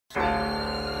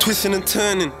Twisting and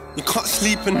turning, you can't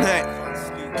sleep at night.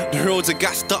 The roads are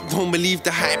gassed up, don't believe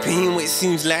the hype, ain't what it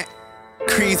seems like.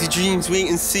 Crazy dreams, wait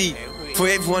and see. For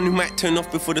everyone who might turn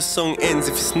off before the song ends,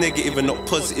 if it's negative and not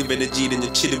positive energy, then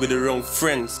you're chilling with the wrong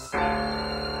friends.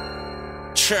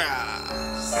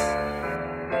 Trubz.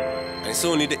 And it's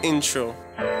only the intro.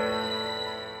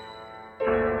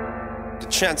 The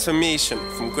transformation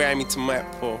from Grimey to Mike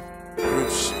Paul. Real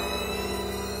shit.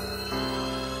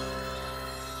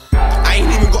 I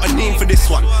ain't even got a name for this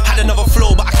one. Had another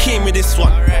flow, but I came with this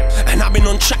one. And I've been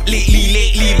on track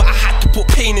lately, but I had to put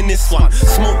pain in this one.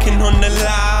 Smoking on the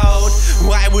loud,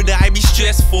 why would I be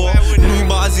stressed for? New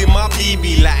bars in my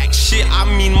BB, like shit, I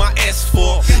mean my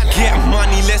S4. Get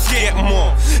money, let's get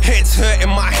more. Heads hurting,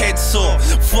 my head sore.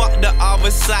 Fuck the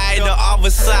other side,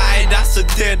 that's a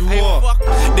dead war.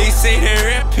 They say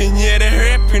they're reppin', yeah,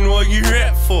 they're reppin', what you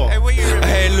rep for?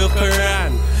 Hey, look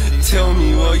around. Tell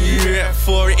me what you rep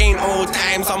for. It ain't old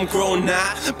times, I'm grown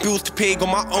now. Bills to pay, got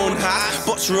my own house.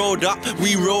 Bots rolled up,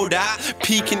 we rolled out.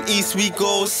 Peaking east, we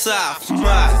go south.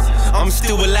 Mad, I'm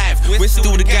still alive, we're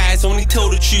still the guys. Only tell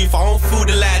the truth, I don't fool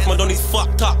the lies. My donnie's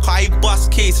fucked up, cause he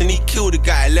bust case and he killed the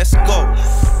guy. Let's go.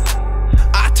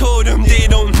 I told them they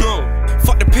don't know.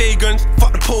 Fuck the pagans,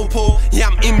 fuck the popo. Yeah,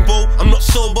 I'm imbo, I'm not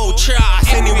sobo.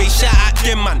 Trust. Anyway, shout out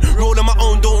them man. Roll on my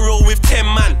own, don't roll with 10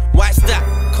 man. Why's that?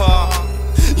 Car.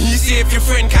 You see if your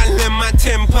friend can lend man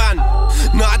 10 pan.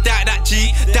 No, I doubt that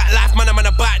G. That life man, I'm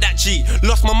about that G.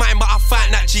 Lost my mind but I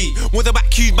found that G. Was about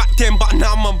Q back then but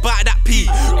now I'm about that P.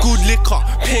 Good liquor,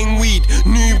 peng weed,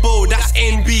 new bow, that's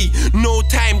NB. No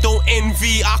time, don't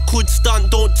envy. I could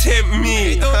stunt, don't tempt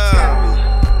me.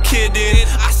 Kidding,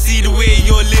 I see the way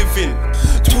you're living.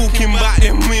 Talking about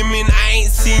them women, I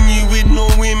ain't seen you with no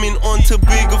women. On to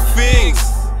bigger things,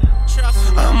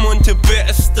 I'm on to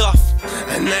better stuff.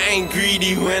 And I ain't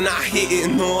greedy when I hit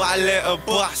it, no, I let her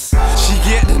bust. She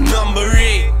get the number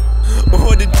 8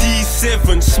 or the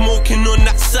D7. Smoking on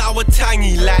that sour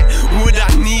tangy, like, would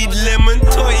I need lemon?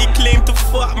 Thought he claimed to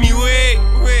fuck me, wait,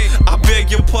 I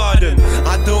beg your pardon,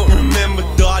 I don't remember,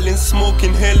 darling.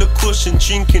 Smoking hella cushion,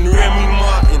 drinking Remy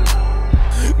Martin.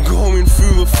 Going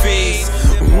through a phase,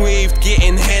 waved,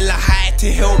 getting hella high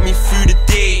to help me through the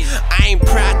day. I ain't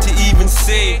proud to even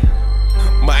say,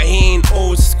 but I ain't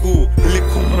old school,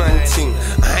 little man ting.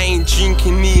 I ain't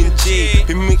drinking me and Jay.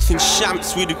 Been mixing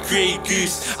champs with a grey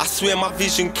goose. I swear my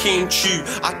vision came true.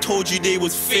 I told you they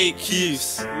was fake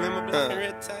use. Remember Black and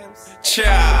Red times?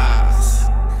 Trubz.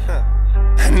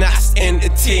 And that's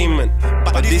entertainment,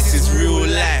 but this is real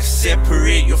life.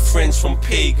 Separate your friends from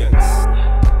pagans.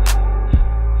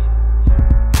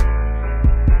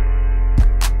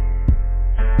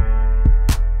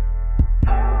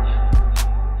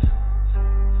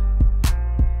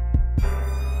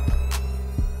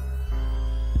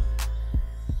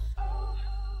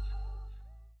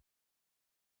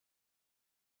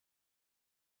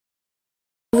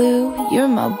 Blue, you're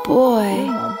my boy.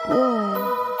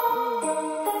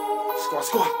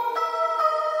 Squad.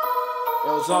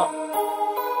 Yo, what's up?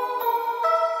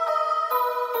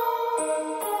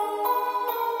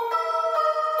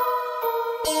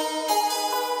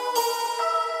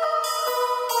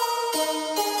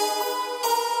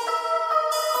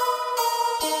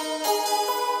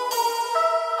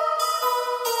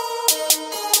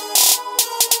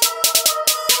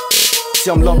 See,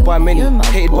 I'm loved by many,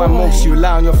 hated by most. You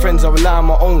rely on your friends, I rely on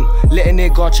my own. Let a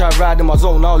nigga try ride in my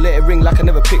zone, I'll let it ring like I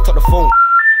never picked up the phone.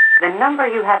 The number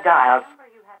you have dialed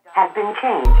has been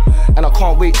changed. And I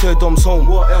can't wait till Dom's home.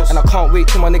 What else? And I can't wait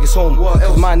till my niggas home. What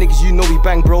else? Cause my niggas, you know we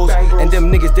bang bros. And them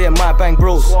niggas, they're my bang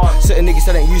bros. Certain niggas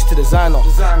that ain't used to designer.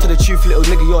 To the truth, little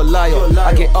nigga, you're a liar.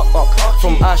 I get up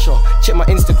from Asher. Check my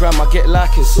Instagram, I get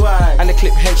likers. And the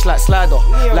clip hench like Slider.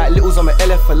 Like littles, I'm an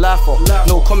LF for lifer.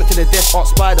 No comment to the death, Aunt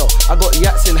Spider. I got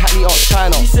yats in Hackney, Aunt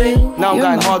China. Now I'm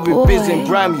going hard with Bizzy and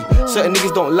Grimey. Certain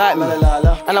niggas don't like me.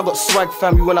 And I got swag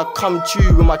family when I come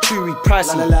true with my chewy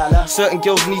pricey. Certain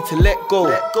girls need to let go.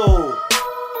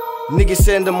 Niggas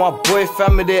sending my boy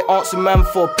family their answer man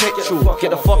for petrol.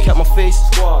 Get the fuck out my face.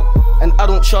 And I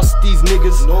don't trust these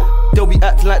niggas. They'll be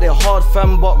acting like they're hard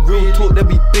fam, but real talk they'll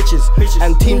be bitches.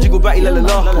 And team jiggle batty la la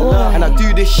la. And I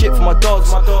do this shit for my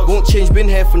dogs. Won't change, been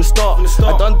here from the start.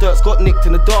 I done dirt, got nicked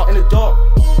in the dark.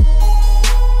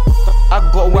 I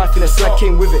got a wife in a slag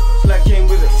came with it.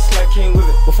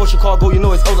 Before Chicago, you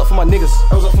know it's L's up for my niggas.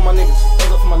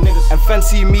 And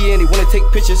fancy me and they wanna take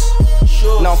pictures.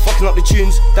 Now I'm fucking up the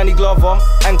tunes, Danny Glover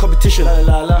and competition.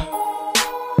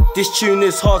 This tune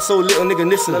is hard, so little nigga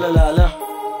listen.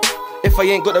 If I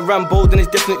ain't got the Rambo, then it's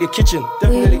definitely kitchen.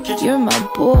 You're my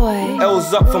boy.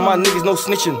 L's up for my niggas, no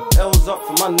snitching.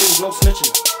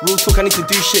 Real talk, I need to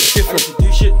do shit different.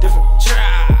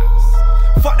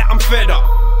 Fuck that, I'm fed up.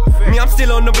 Me, I'm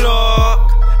still on the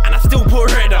block, and I still put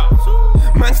red up.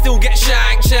 Man still get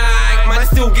shank, man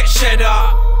still get shed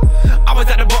up. I was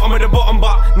at the bottom of the bottom,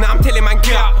 but now I'm telling man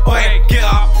get up, oi, get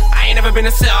up. I ain't never been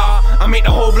a setter. I make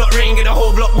the whole block rain, get the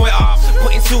whole block wet up.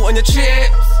 Putting salt on your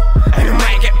chips, and you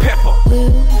might get pepper.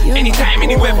 Anytime,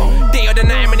 any weather, day or the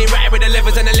night when they ride with the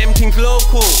levers and the lemtings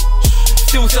local.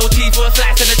 Still sell cheese for a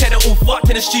slice of the cheddar, all fucked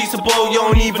in the streets, a bowl you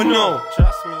don't even know.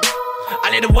 I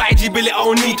let the YG bill it, I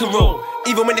don't need to roll.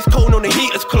 Even when it's cold on the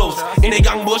heater's close. In a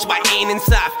young bush, but ain't in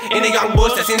south. In a young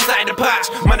bush that's inside the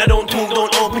patch. Man, I don't talk,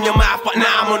 don't open your mouth. But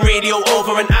now I'm on radio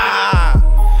over and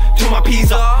to my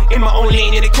pizza, in my own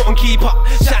lane, yeah, they couldn't keep up.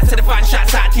 Shots to the fans,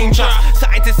 shots out Team Trubz.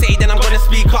 Something to say, then I'm gonna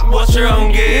speak up. What's wrong,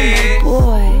 yeah?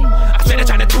 I said they're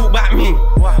trying to talk about me,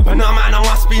 but now man, I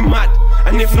must be mad.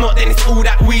 And if not, then it's all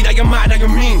that weed. Are you mad, are you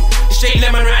mean? Straight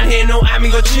lemon round here, no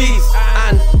amigo cheese.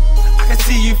 And I can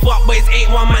see you fuck, but it's ain't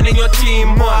one man in your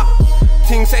team, what?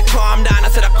 Ting said calm down, I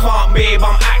said I can't, babe,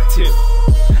 I'm active.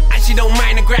 And she don't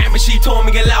mind the grind, but she told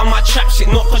me get loud on my trap shit.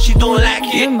 Not cause she don't like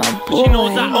it, she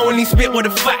knows I only spit what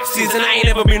the facts is. And I ain't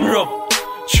never been robbed,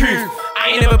 truth,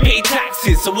 I ain't never paid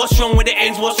taxes. So what's wrong with the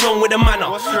ends, what's wrong with the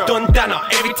manner? Done done up,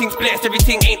 everything's blessed,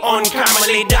 everything ain't on camera.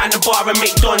 Lay down the bar and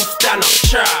make Don stand up,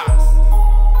 Trubz.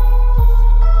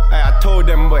 Hey, I told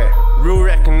them, boy, real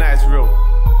recognize real.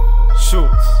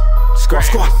 Shortz. Squad,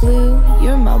 squad. Blue,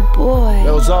 you're my boy.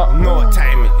 Wheels up. Know what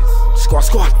time it is. Squad,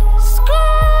 squad.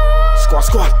 Squad,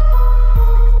 squad.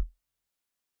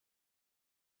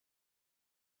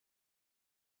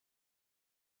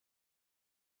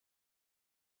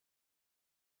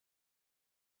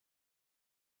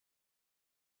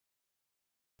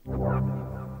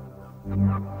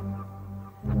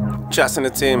 Trust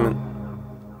Entertainment.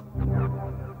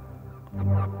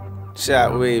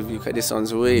 Shout wavy, cause this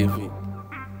one's wavy.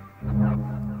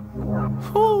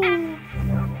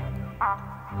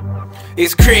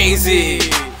 It's crazy.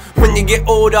 When you get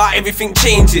older, everything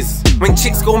changes. When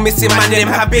chicks go missing, man, them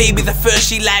have babies. At first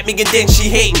she like me and then she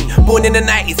hate me. Born in the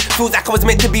 90s, feels like I was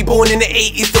meant to be born in the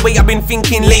 80s. The way I've been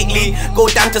thinking lately. Go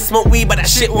down to smoke weed, but that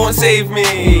shit won't save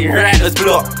me. Writer's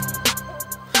block.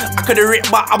 I could've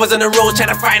ripped, but I was on the road trying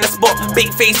to find a spot.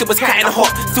 Big face, it was kinda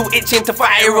hot, still itching to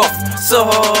fire off. So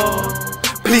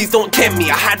please don't tempt me.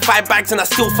 I had 5 bags and I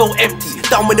still felt empty.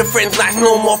 Done with the friends, like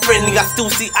no more friendly. I still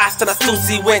see ass and I still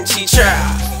see Wenchy.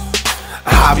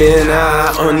 I've been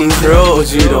out on these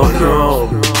roads, you don't know.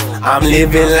 I'm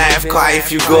living life, cause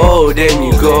if you go, then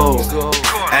you go.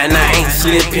 And I ain't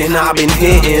slipping, I've been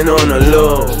hitting on the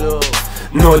low.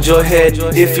 Nod your head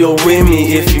if you're with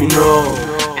me, if you know.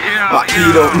 But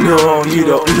you don't know, you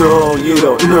don't know, you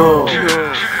don't know.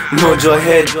 Nod your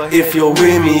head if you're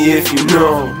with me, if you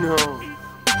know.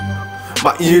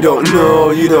 But you don't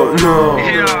know, you don't know.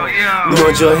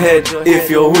 Nod your head if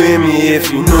you're with me,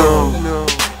 if you know.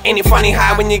 Ain't it funny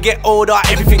how when you get older,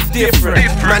 everything's different?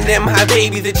 Man, them have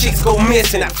babies, the chicks go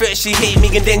missing. At first she hate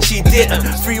me and then she didn't.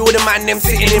 Free all the man, them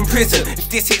sitting in prison. If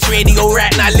this hits radio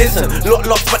right now, listen.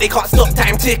 Locks, but they can't stop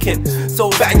time ticking.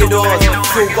 So bang your doors,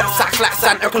 still got sacks like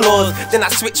Santa Claus. Then I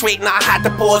switch weight, now I had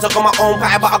to pause. I got my own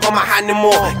pie, but I got my hand in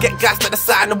more. Get gassed at the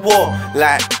side of the wall.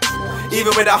 Like,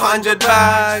 even with 100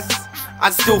 bags,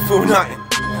 I'd still feel nothing.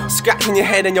 Scratching your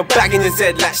head and you're bagging your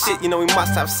head like shit, you know we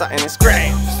must have something, it's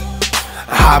great.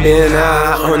 I've been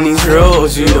out on these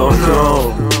roads, you don't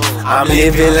know. I'm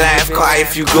living life, cause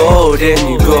if you go, then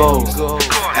you go.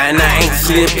 And I ain't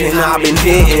slipping, I've been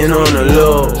hitting on the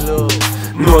low.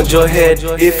 Nod your head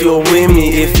if you're with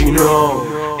me, if you know.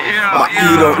 But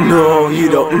you don't know, you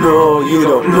don't know, you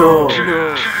don't know.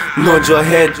 Nod your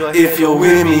head if you're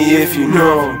with me, if you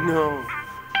know.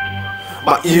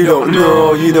 But you don't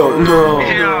know, you don't know.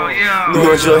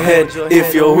 Nod your head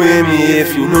if you're with me,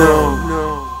 if you know.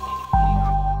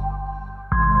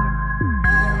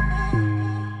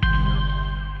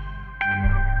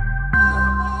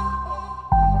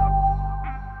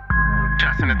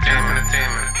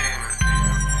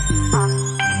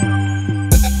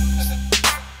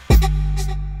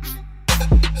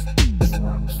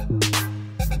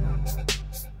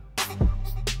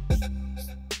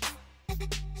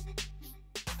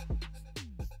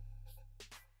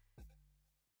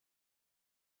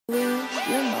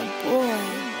 You're my boy.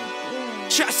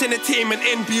 Shortz Entertainment,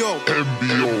 NBO.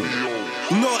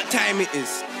 You know what time it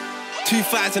is.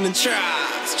 2000 and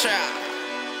Trubz.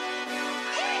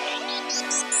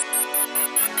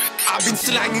 I've been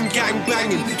slanging, gang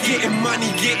banging, getting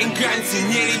money, getting grants in.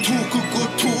 Yeah, they talk a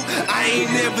good talk. I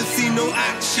ain't never seen no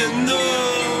action, no.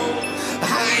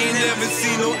 I ain't never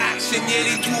seen no action. Yeah,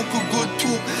 they talk a good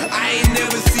talk. I ain't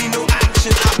never seen no action.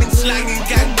 action. I've been slanging,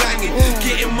 gang banging,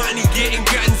 getting money, getting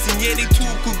grants, and yeah, they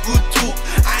talk a good talk.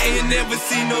 I ain't never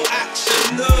seen no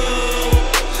action, no.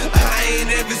 I ain't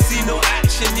never seen no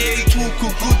action, yeah, they talk a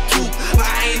good talk.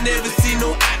 I ain't never seen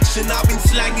no action. I've been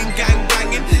slanging, gang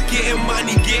banging, getting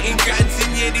money, getting grants,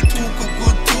 and yeah, they talk a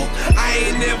good talk. I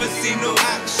ain't never seen no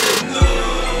action, no.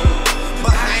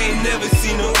 But I ain't never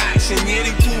seen no action, yeah,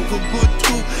 they talk a good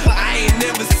talk. I ain't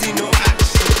never seen no action.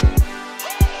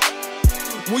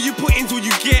 What you put into,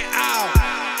 you get out,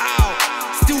 out.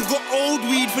 Still got old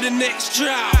weed for the next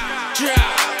drought,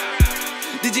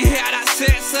 drought. Did you hear how that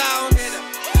sex sounds?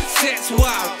 Sex,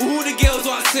 wow, all the girls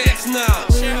want sex now.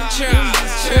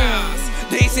 Trubz.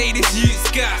 They say this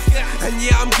youth's gas, and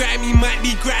yeah, I'm grimy, might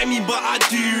be grimy, but I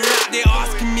do rap. They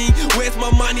asking me, where's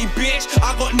my money, bitch?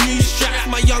 I got new straps,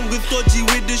 my youngest dodgy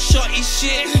with the shotty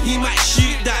shit. He might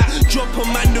shoot that, drop a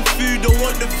man the food, don't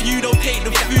want the feud, don't take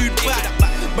the food back.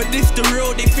 But this the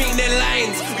real, they think they're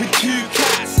lions with 2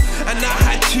 cats. And I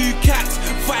had 2 cats,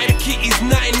 5 kitties, 9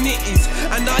 nitties.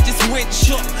 And I just went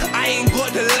shop, I ain't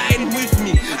got the line with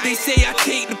me. They say I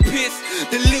take the piss,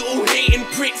 the little hating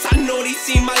pricks. I know they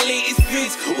seen my latest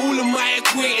vids, all of my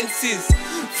acquaintances.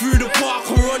 Through the park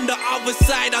or on the other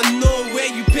side, I know where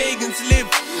you pagans live.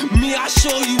 Me, I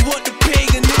show you what the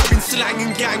pagan is. Been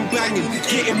slanging, gang banging,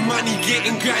 getting money,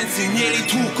 getting grants, and yeah, they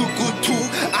talk a good talk.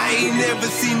 I ain't never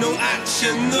seen no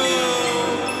action, no.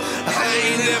 I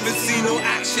ain't never seen no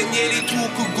action, yeah, they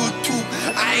talk a good talk.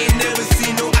 I ain't never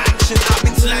seen no action. I've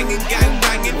been slanging, gang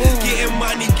banging, getting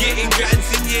money, getting grants,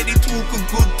 and yeah, they talk a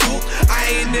good talk.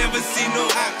 I ain't never seen no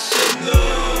action, no.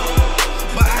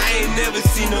 But I ain't never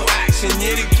seen no action,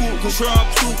 yeah, they talk a good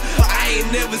talk. I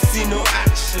ain't never seen no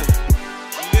action.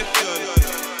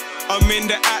 I'm in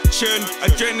the action,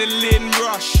 adrenaline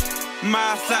rush,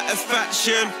 my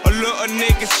satisfaction. A lot of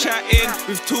niggas chatting,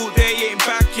 we've talked, they ain't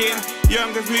backing.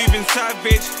 Youngers moving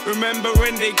savage, remember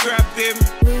when they grabbed him?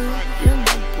 You're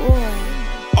my boy.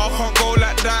 I can't go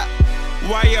like that,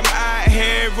 why I'm out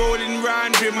here rolling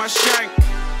round with my shank.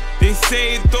 They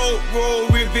say don't roll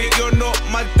with it, you're not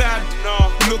my dad.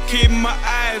 No. Look in my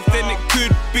eyes, then it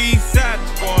could be sad.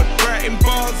 Writing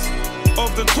bars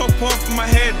off the top of my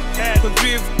head, cause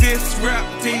with this rap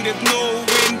thing there's no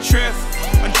interest.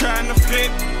 I'm trying to flip,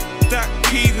 stack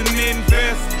keys and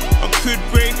invest. I could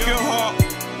break your heart,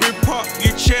 rip up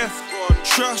your chest.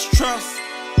 Trust,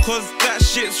 cause that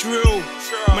shit's real.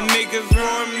 My niggas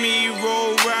want me,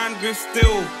 roll round with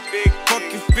still. Fuck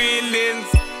your feelings,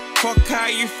 fuck how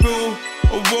you feel.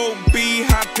 I won't be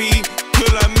happy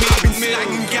till I meet me.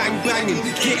 Slanging, gang banging,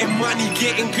 getting money,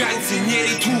 getting grants, and yeah,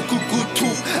 they talk a good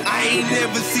talk. I ain't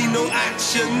never seen no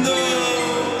action, no.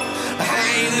 I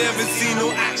ain't never seen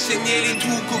no action, yeah, they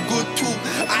talk a good talk.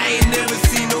 I ain't never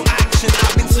seen no action.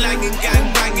 I've been slanging,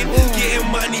 gang banging, getting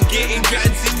money, getting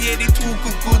grants, and yeah, they talk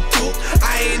a good talk.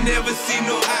 I ain't never seen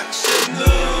no action,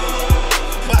 no.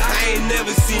 But I ain't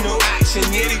never seen no action,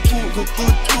 yeah, they talk a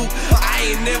good talk.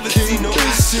 I ain't never seen no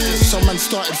action. Some man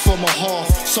started from a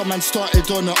half, some man started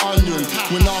on an onion.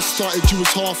 When I started, you was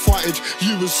half-hearted,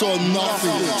 you was on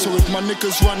nothing. So if my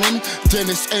niggas running, then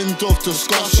it's end of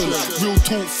discussion. Real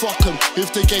talk, fuck 'em,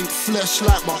 if they ain't flesh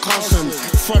like my cousin.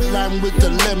 Frontline with the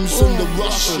Lems and the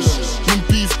Russians. When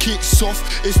beef kicks off,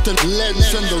 it's the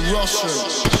Lens and the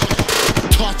Russians.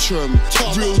 Touch 'em,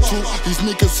 real talk, these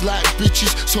niggas like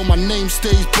bitches, so my name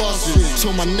stays buzzing,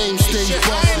 so my name stays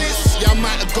buzzing. Yeah, I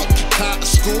might have got kicked out of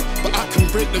school, but I can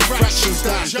break them fractions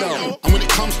down. And when it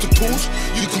comes to tools,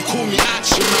 you can call me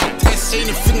Action Man. Ain't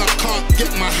a thing I can't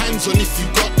get my hands on if you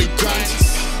got the grind.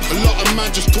 A lot of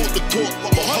man just talk the talk,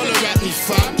 but holler at me,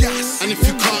 fam. And if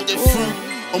you can't get through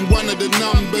on one of the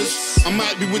numbers, I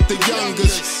might be with the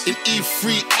youngers in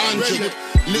E300.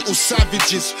 Little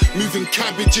savages, moving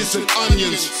cabbages and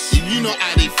onions. You know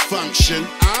how they function.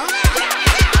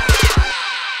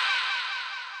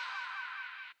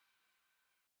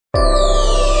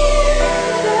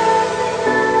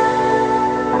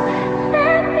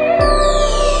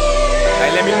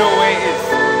 Hey, let me know where it is.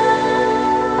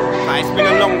 It's been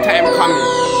a long time coming.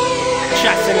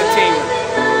 Shortz Entertainment,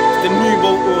 it's the new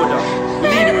boat order,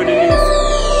 leader of the news.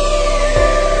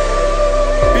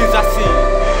 Bizzy.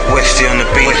 Westy on the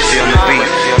beat, Westy on the beat,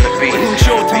 Westy on the beat.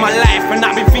 Intro to my life, and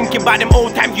I've been thinking about them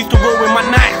old times used to roll with my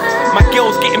knife. My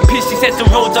girl's getting pissed, she says the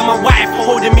roads are my wife.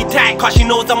 Holding me tight, cause she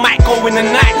knows I might go in the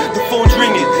night. The phone's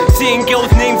ringing, seeing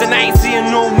girls' names and I ain't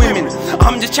seeing no women.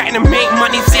 I'm just trying to make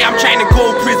money, say I'm trying to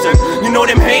go prison. You know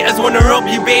them haters wanna rob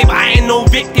you, babe. I ain't no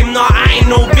victim, nah, I ain't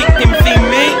no victim. See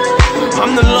me?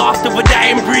 I'm the last of a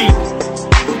dying breed.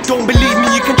 Don't believe me,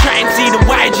 you can try and see the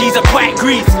YGs are quite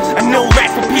grease. And no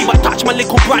right for P, but touch my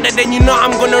little brother, then you know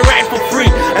I'm gonna ride for free.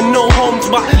 And no homes,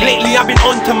 but lately I've been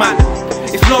onto man.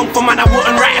 It's long for man, I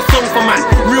wouldn't write a song for man.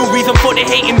 Real reason for the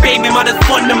hating, baby mother's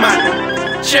fond of man.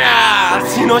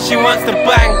 Trubz, you know she wants to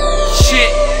bang.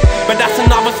 Shit, but that's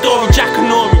another story, Jack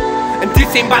and Nori. And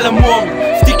this ain't Balamori.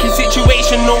 Sticky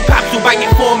situation, no paps will bang it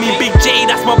for me. Big J,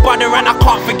 that's my brother, and I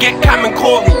can't forget Cam and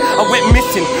Corey. I went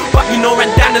missing, but you know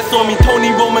Randana saw me. Tony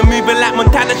Roman moving like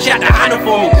Montana, she had a handle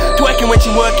for me. Twerking when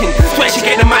she working, swear she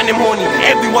get the man them horny.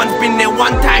 Everyone's been there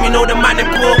one time, you know the man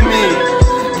them called me.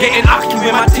 Getting aki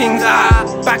with my things ah.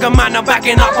 Bag of man, I'm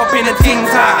bagging up in the things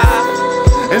ah.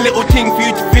 A little thing for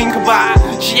you to think about.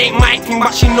 She ain't my thing, but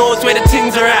she knows where the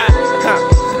things are at.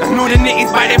 I know the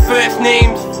nitties by their first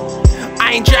names.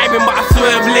 I ain't driving, but I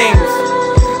swerve lanes.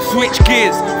 Switch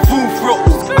gears, full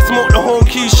throttles. I smoke the whole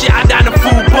queue, shit, I down a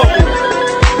full bottle.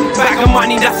 Bag of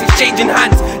money that's exchanging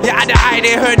hands. Yeah, I had the eye,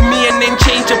 they heard me and then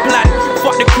changed the plan.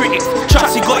 Fuck the critics,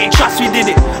 trust we got it, trust we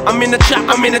did it. I'm in the trap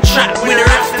with the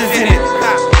rastas in it.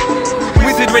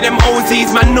 Wizard with them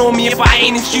OZs, man know me. If I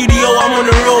ain't in studio, I'm on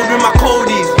the road with my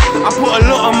coldies. I put a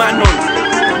lot of man on.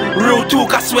 Real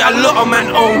talk, I swear a lot of man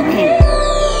own me.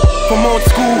 From old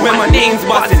school where my name's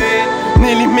buzzing.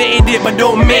 Nearly made it, but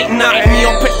don't make nothing. Me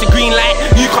on press the green light,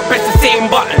 you can't press the same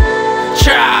button.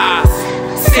 Trust,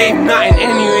 same nothing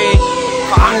anyway.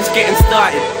 I'm just getting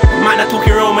started. Man, I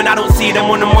talking Roman, I don't see them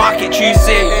on the market, true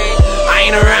say. I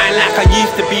ain't around like I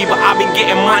used to be, but I've been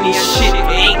getting money, shit, it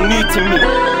ain't new to me.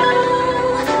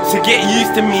 So get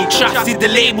used to me, Trust is the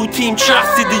label team,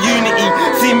 Trust is the unity.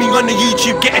 See me on the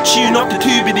YouTube, get a tune off the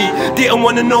tubity. Didn't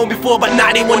wanna know before, but now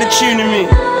they wanna tune me.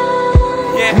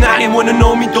 Yeah, now they wanna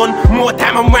know me done. More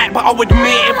time I'm right, but I would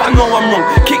admit if I know I'm wrong.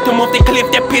 Kicked them off the cliff,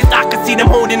 they're pissed, I can see them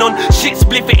holding on. Shit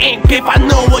spliff, it ain't piff, I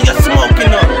know what you're smoking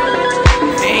on.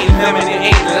 It ain't lemon,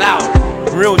 it ain't loud.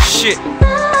 Real shit.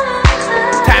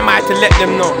 Time I had to let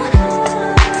them know.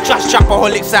 Trust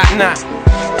trapaholics at night.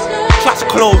 Trust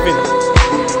clothing.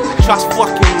 Trust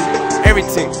fucking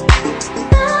everything.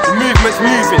 The movement's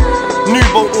moving. New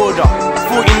boat order.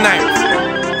 49.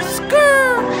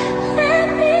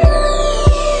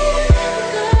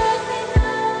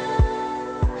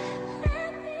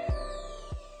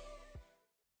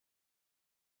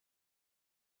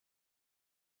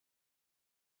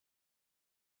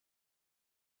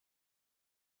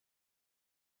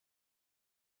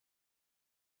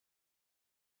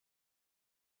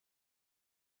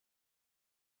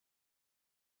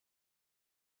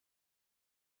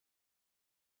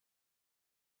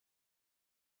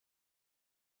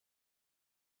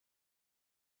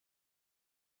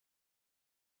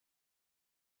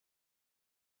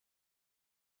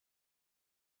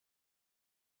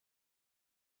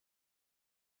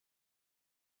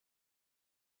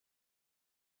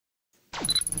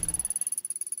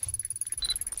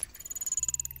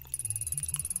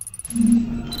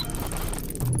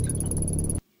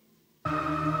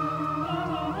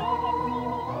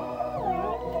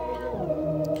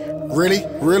 Really?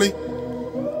 Really?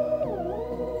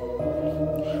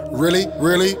 Really?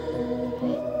 Really?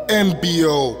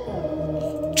 MBO.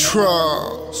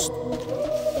 Trust.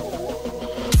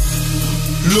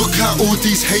 Look at all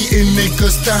these hating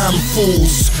niggas, damn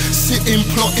fools. Sitting,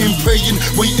 plotting, praying,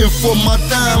 waiting for my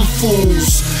damn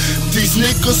fools. These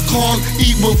niggas can't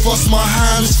eat with us, my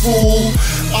hands full.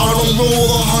 I don't roll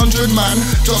 100 man,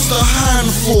 just a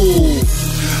handful.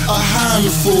 A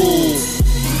handful.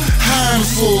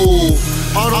 Handful.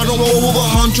 I don't roll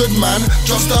 100 man,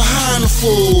 just a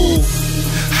handful.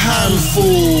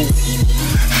 Handful.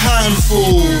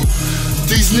 Handful.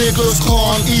 These niggas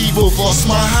can't eat with us,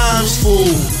 my hands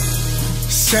full.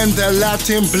 Send the lad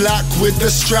in black with the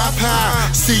strap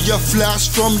high. See a flash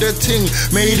from the ting,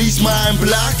 made his mind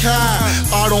black high.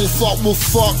 I don't fuck with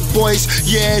fuck boys,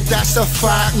 yeah, that's a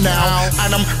fact now.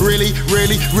 And I'm really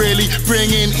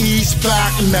bringing East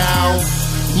back now.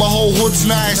 My whole hood's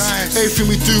nice, everything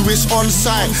we do is on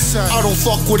site. I don't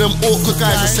fuck with them awkward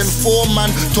guys. I send 4 man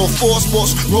to 4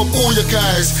 spots, rob all your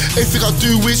guys. Everything I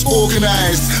do is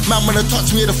organised. Man, when they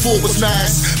touch me, the thought was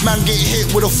nice. Man, get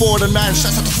hit with a 4 to 9,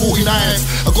 shouts out to 49th.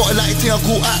 I got a light thing I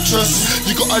call actress.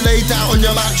 You gotta lay down on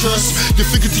your mattress. You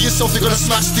figure to yourself you gotta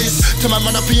smash this. To my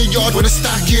man up in your yard where the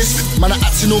stack is. Man, I'm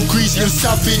acting all greasy and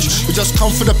savage. We just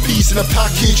come for the piece in a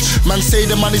package. Man say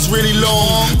the money's really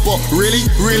long, but really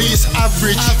it's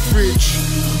average.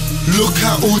 Look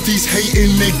at all these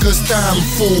hating niggas, damn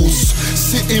fools.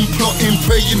 Sitting, plotting,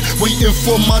 praying, waiting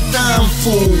for my damn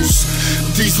fools.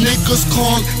 These niggas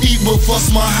can't eat with us,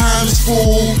 my hands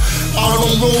full. I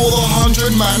don't roll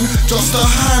 100 man, just a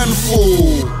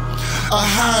handful. A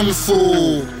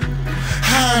handful.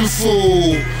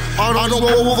 Handfull. I don't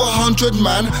roll with 100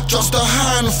 man, just a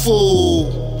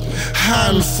handful.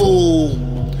 Handfull.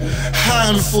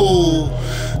 Handfull.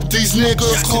 These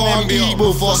niggas can't eat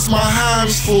with us, my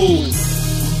hands full.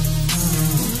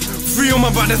 Three of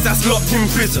my brothers that's locked in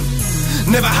prison.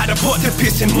 Never had a pot to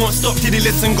piss in, won't stop till they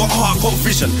listen. Got heart, got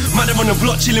vision. Man, they're on the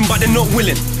block chilling, but they're not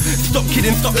willing. Stop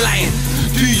kidding, stop lying.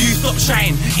 Do you stop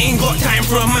trying? Ain't got time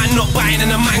for a man not buying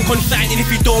and a man consigning if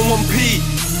you don't want P.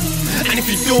 And if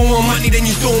you don't want money, then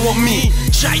you don't want me.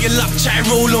 Try your luck, try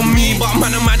roll on me, but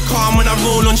man, I'm mad calm when I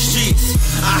roll on streets.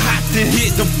 I had to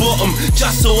hit the bottom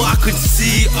just so I could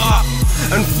see up.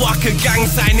 And fuck a gang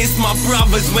sign, it's my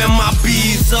brothers when my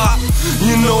B's up.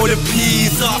 You know the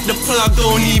P's up, the plug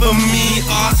don't even meet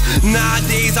us.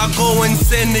 Nowadays I go and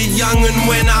send the young'un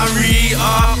when I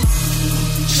re-up.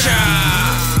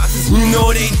 You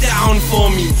know they down for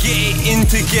me, get it in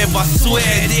together, swear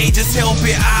they just help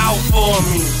it out for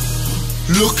me.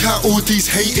 Look at all these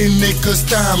hating niggas,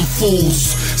 damn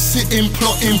fools. Sitting,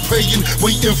 plotting, praying,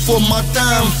 waiting for my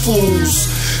damn fools.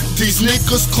 These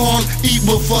niggas can't eat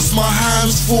with us, my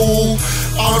hands full.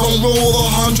 I don't roll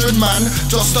 100 man,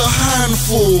 just a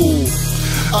handful.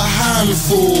 A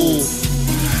handful.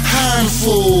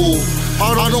 Handfull.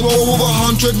 I don't roll with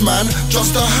 100 man,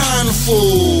 just a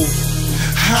handful.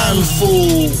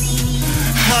 Handfull.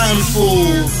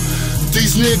 Handfull.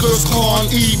 These niggas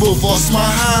can't eat with us, my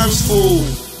hands full.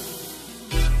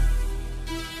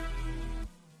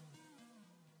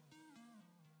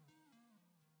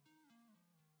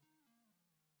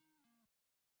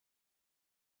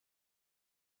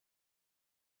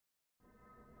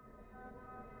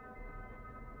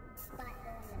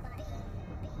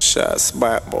 Shortz,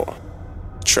 Bible,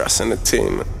 Trust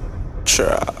Entertainment,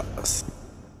 Trubz.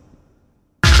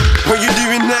 When you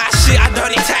doing that shit, I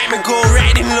done it time ago.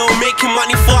 Riding low, making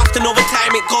money fast and over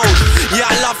time it goes. Yeah,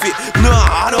 I love it.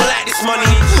 Nah, I don't like this money,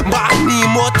 but I need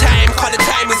more time, cause the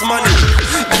time is money.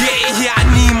 Get it, yeah, I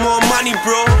need more money,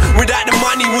 bro. Without the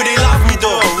money, would they love me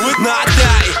though? Nah, I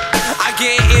doubt it. I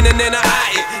get it in and then I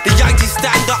at it. The young G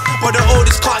stand up, but the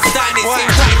oldest can't stand it.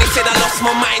 Same time they said I lost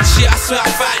my mind, shit, I swear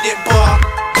I found it, but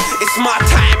it's my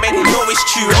time and you know it's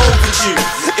true, overdue.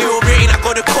 It will rain, I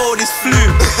got the coldest flu.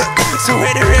 So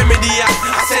where the remedy at?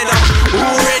 I said I'm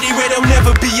already where they'll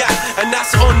never be at, and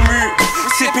that's en route.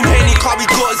 Sipping Henny, cause we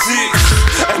got Zeus.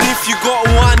 And if you got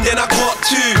one, then I got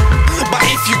two. But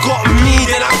if you got me,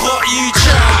 then I got you.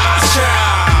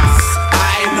 Trubz.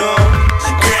 I know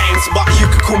Grimes, but you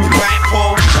could call me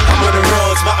bipolar. I'm on the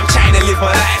roads, but I'm trying to live my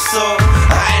life, so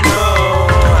I know.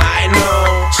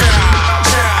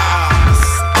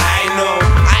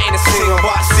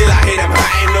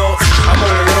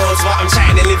 I'm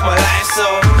trying to live my life, so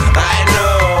I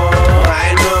know.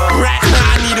 Right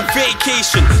now I need a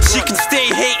vacation, she can stay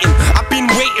hating. I've been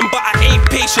waiting, but I ain't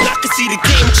patient. I can see the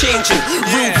game changing.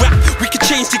 Real rap, we could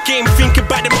change the game. Think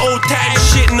about them old times,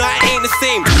 shit, no, it ain't the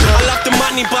same. I love the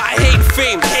money, but I hate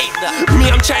fame. Me,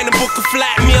 I'm trying to book a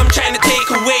flight. Me, I'm trying to take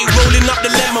away. Rolling up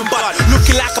the lemon bud,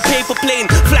 looking like a paper plane,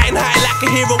 flying high like a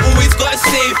hero. Always gotta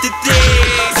save the day.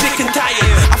 Sick and tired,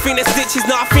 I think they're snitches,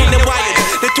 now I think they're wired.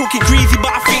 They're talking greasy, but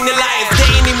I think they're liars. They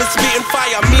ain't even spitting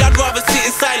fire. Me, I'd rather sit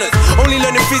in silence. Only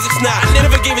learning physics now, I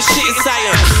never gave a shit in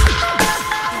science.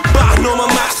 But I know my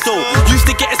maths though. Used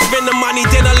to get and spend the money,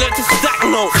 then I learned to stack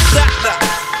notes. Stack that.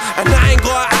 And I ain't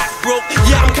gotta act broke.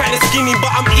 Yeah, I'm kinda skinny,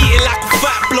 but I'm eating like a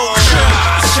fat bloke.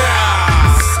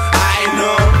 Trubz. I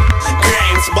know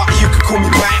Grimes, but you could call me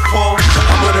bipolar.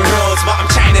 I'm on the roads, but I'm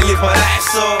trying to live my life,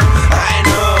 so I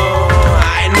know.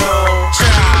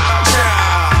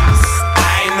 Trubz.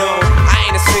 I know.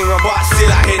 I ain't a singer, but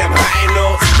still I hear them high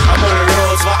notes. I'm on the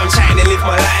roads, but I'm trying to live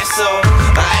my life, so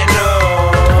I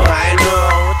know.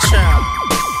 Trubz.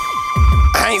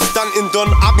 I ain't stunting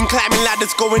done. I've been climbing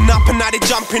ladders, going up and now they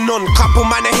jumping on. Couple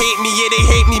man they hate me, yeah they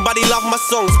hate me, but they love my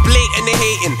songs. Blatant they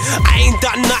hating, I ain't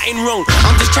done nothing wrong.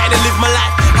 I'm just trying to live my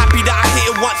life. Happy that I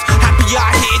hit it once, happy yeah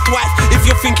I hit it twice. If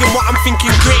you're thinking what I'm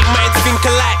thinking, great minds think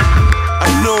alike. I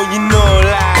know you know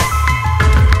like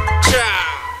Trubz.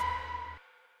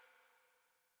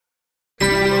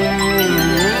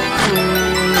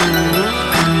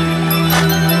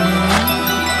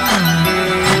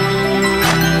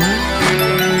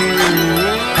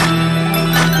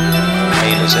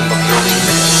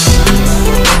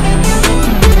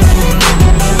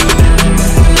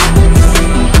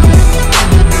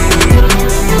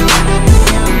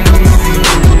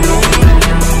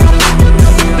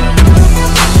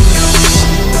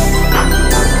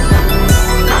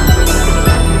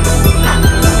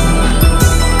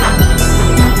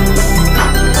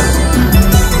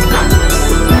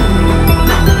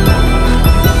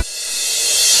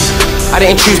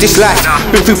 didn't choose this life.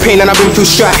 Been through pain and I've been through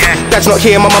strife. Dad's not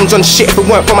here, my mum's on shit. If it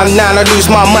weren't for my nine, I'd lose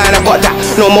my mind. I got that,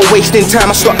 no more wasting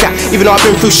time, I stopped that. Even though I've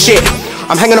been through shit,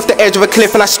 I'm hanging off the edge of a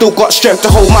cliff and I still got strength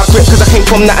to hold my grip. Cause I came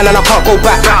from that and I can't go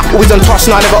back. Always on task,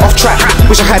 now never off track.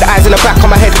 Wish I had eyes in the back of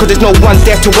my head, cause there's no one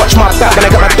there to watch my back. When I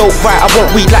get my dope right, I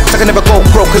won't relax. I can never go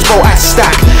broke, cause bro, I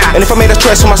stack. And if I made a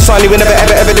choice for my son, he would never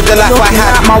ever live the life I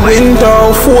had. Looking at my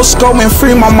window, thoughts going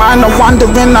through my mind, I'm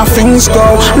wondering how things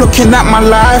go. Looking at my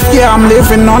life, yeah, I'm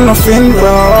living on a thin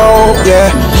road.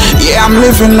 Yeah, I'm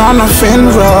living on a thin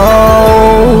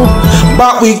road.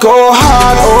 But we go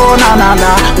hard, oh na na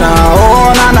na na,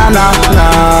 oh na na na na.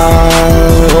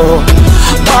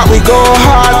 But we go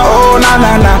hard, oh na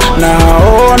na na na,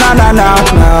 oh na na na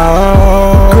na.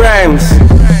 Grimes,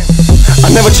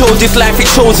 I never chose this life, it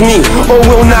chose me. Oh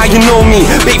well, now you know me.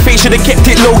 Big face, should've kept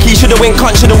it low-key. Should've went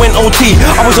cunt, should've went OT.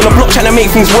 I was on the block trying to make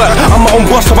things work. I'm my own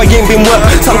boss, so I ain't been work.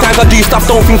 Sometimes I do stuff,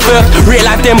 don't think first.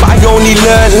 Realize them, but I only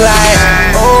learn like,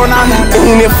 oh na na na.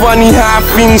 ain't it funny how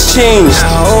things changed?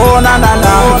 Oh na na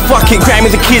na. Fuck it, Grime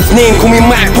is a kid's name, call me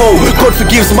Michael. God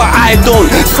forgives, but I don't.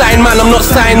 Sign man, I'm not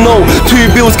sign no.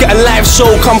 2 bills, get a live show,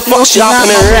 come fuck shit up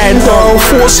and ride though.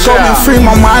 Thoughts going through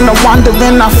my mind, I'm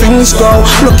wondering how things go.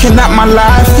 Looking at my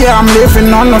life, yeah, I'm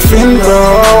living on a thin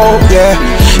road. Yeah,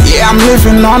 I'm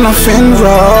living on a thin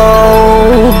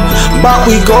road. But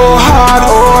we go hard,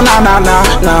 oh na na na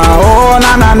na, oh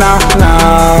na na na na.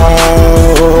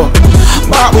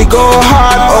 But we go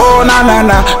hard, oh na na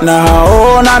na na,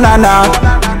 oh na na na.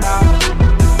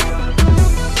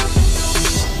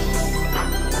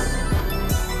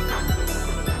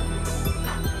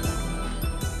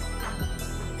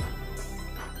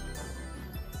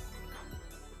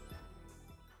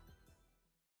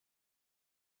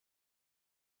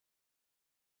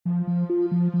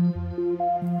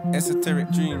 Esoteric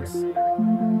dreams.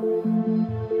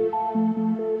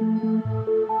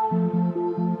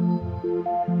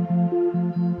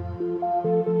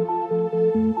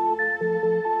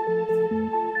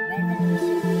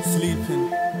 Sleeping,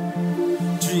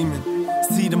 dreaming,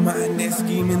 see the mind there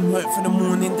scheming. Work from the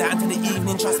morning down to the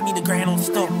evening. Trust me, the grind don't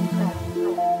stop.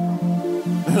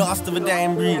 Last of a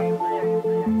dying breed.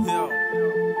 Yo.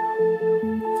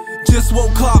 Just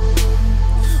woke up.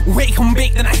 Wake and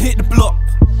bake, then I hit the block.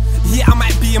 Yeah, I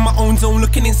might be in my own zone,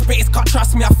 looking in space, can't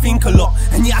trust me, I think a lot.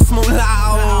 And yeah, I smoke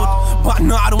loud, but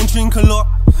no, I don't drink a lot.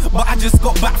 But I just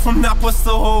got back from Napa,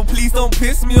 so please don't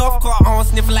piss me off. Cause I don't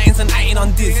sniff lines and I ain't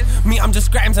on this. Me, I'm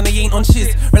just Grimes and I ain't on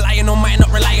shiz. Relying on mine,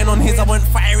 not relying on his. I weren't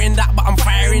firing that, but I'm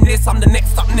firing this. I'm the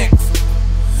next up next.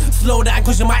 Slow down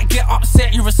cause you might get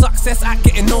upset. You're a success at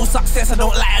getting no success. I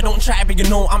don't lie, I don't try, but you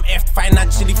know I'm effed,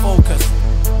 financially focused.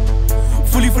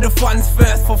 Fully for the funds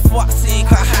first, for fuck's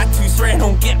sake, I had to. Swear I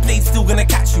don't get played, still gonna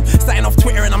catch you. Starting off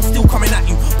Twitter and I'm still coming at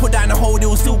you. Put down the hole, they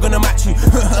were still gonna match you.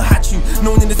 Had you,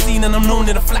 known in the scene and I'm known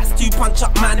in the flats too. Punch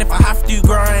up man if I have to,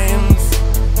 Grimes.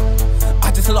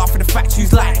 I just laugh at the fact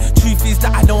you's like. Truth is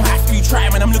that I don't have to try.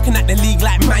 When I'm looking at the league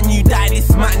like man, you die, this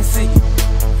Man City.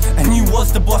 And you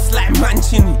was the boss like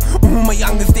Mancini. All my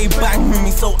youngers, they bang with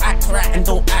me, so act right and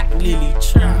don't act lily.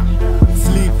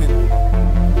 Sleeping,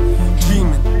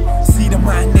 dreaming, see the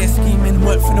mind there scheming.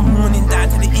 Work from the morning down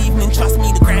to the evening. Trust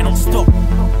me, the grind don't stop.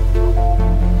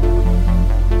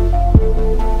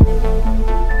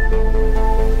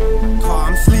 Car,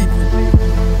 I'm sleeping,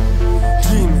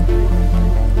 dreaming,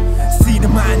 see the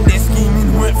mind there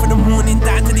scheming. Work from the morning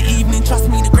down to the evening. Trust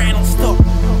me, the grind don't stop.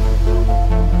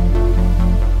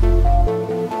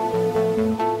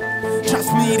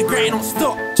 Trust me, the grind don't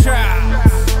stop.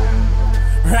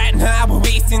 Right now we're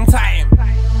wasting time.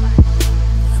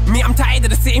 Me, I'm tired of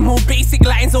the same old basic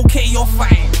lines. Okay, you're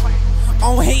fine. I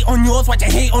don't hate on yours, why'd you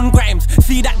hate on Grimes?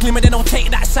 See that glimmer, then don't take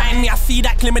that shine. Me, I see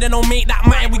that glimmer, then don't make that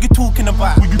mine. What you talking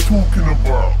about? What you talking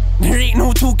about? There ain't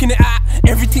no talking it out.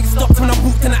 Everything stopped when I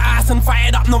walked in the ass and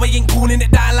fired up. No, I ain't calling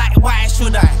it down. Like, why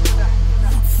should I?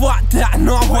 Fuck that,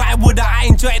 no, why would I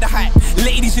enjoy the hype?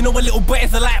 Ladies, you know what little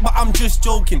boys are like, but I'm just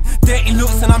joking. Dirty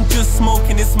looks and I'm just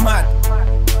smoking, it's mad.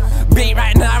 Bait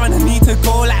right now and I need to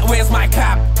go, like, where's my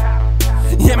cab?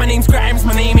 Yeah, my name's Grimes,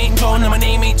 my name ain't John, and my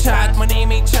name ain't Chad. My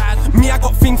name ain't Chad. Me, I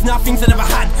got things now, things I never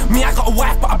had. Me, I got a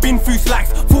wife, but I've been through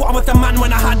slacks. Thought I was the man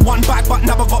when I had one bag, but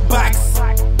never got bags.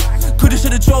 Coulda,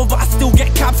 shoulda drove, but I still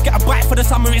get cabs. Get a bite for the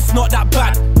summer, it's not that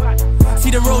bad.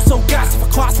 See the road so gas, if I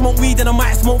can't smoke weed, then I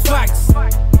might smoke fags.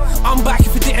 I'm back,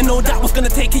 if you didn't know that was gonna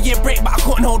take a year break, but I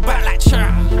couldn't hold back like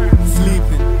Sleeping,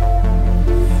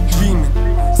 dreaming,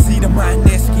 see the mind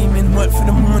there scheming. Work from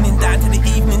the morning down to the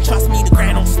evening. Trust me, the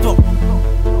grind don't stop.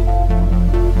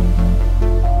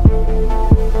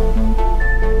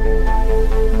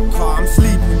 Car, I'm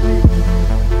sleeping,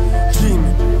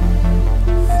 dreaming,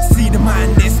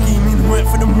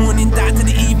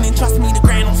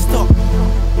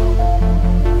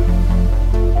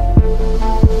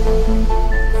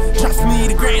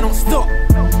 might not stop.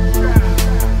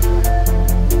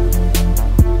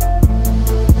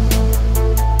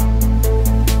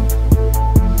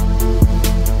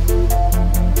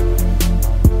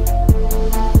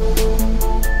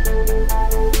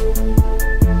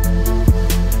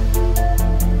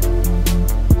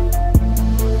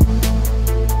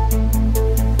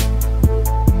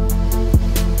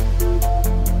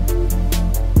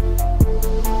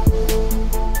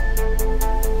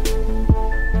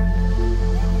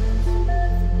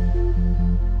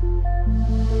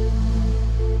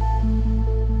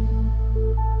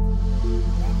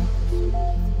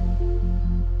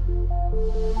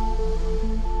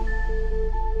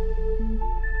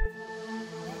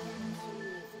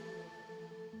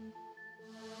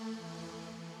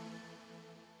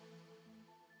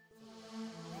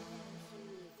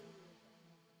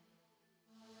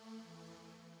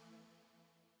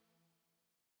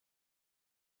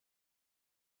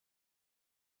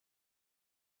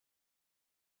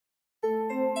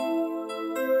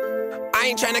 I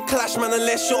ain't tryna clash, man,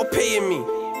 unless you're paying me.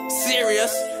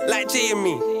 Serious, like Jay and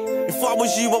me. If I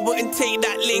was you, I wouldn't take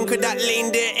that lane, cause that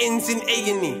lane there ends in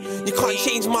A&E. You can't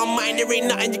change my mind, there ain't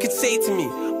nothing you could say to me.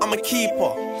 I'm a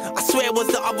keeper. I swear it was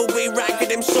the other way round, cause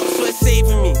them shots were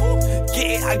saving me.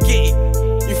 Get it, I get it.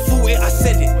 You thought it, I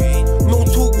said it. No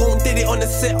talk, won't did it on the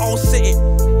set, I'll set it.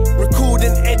 Record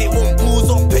and edit, won't pause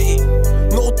or pay it.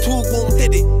 No talk, won't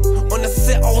did it. On the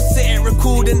set, I'll set it.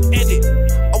 Record and edit.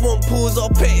 I won't pause or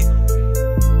pay it.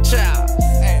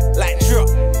 Like drop.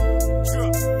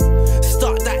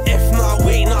 Start that F, now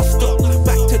wait, now stop.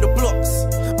 Back to the blocks,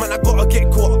 man, I gotta get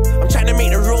caught. I'm trying to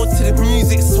make the roads to the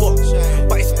music swap,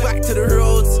 but it's back to the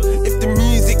roads if the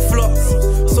music flops.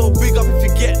 So big up if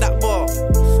you get that bar.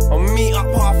 I'll meet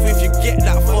up halfway if you get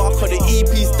that far. Cause the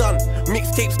EP's done,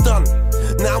 mixtape's done.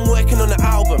 Now I'm working on the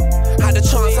album. Had a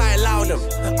chance, I allowed them.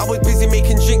 I was busy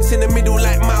making drinks in the middle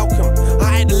like Malcolm.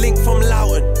 I had a link from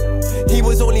Loughton. He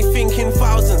was only thinking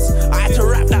thousands. I had to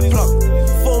wrap that plug.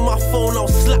 Phone my phone, I'll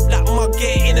slap that mug.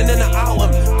 Get in and then I out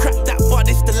him. Crack that bud,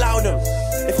 it's the loud him.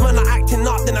 If man are acting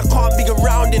up, then I can't be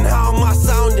around him. How am I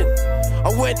sounding? I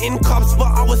went in cubs,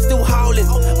 but I was still howling.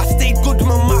 I stayed good with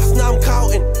my maths, now I'm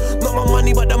counting. Not my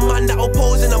money, but the man that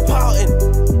opposing, I'm pouting.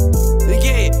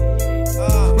 Yeah.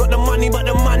 Not the money, but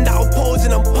the man that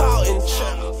opposing, I'm pouting.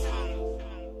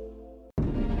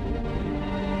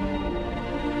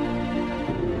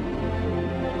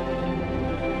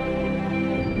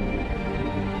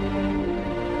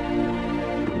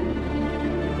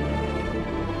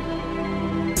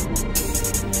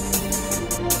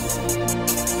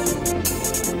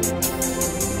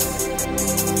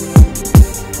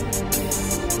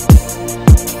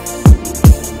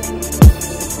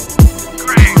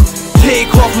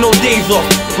 Take off, no days off.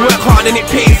 Work hard and it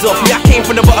pays off. Me, I came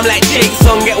from the bottom like Jayke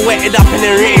song. Get wetted up and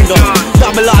then rained on.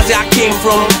 Double R's, yeah, I came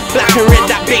from. Black and red,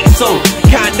 that bait song.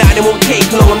 Can't die, it won't take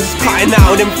long. I'm just cutting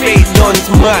out them fake dons,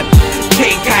 man.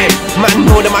 Take time, man,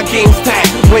 know that my game's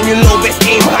tight. When you low, best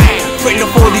aim high. Friend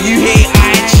of all, do you hate?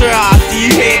 I trust, do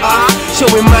you hate us?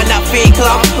 Showing man that fake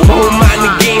love. Oh man,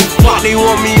 the game's fucked. They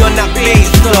want me on that bait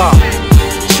stuff.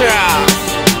 Trust.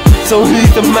 So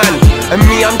who's the man? And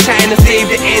me, I'm trying to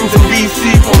save the ends and be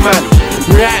Superman.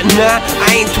 Right now,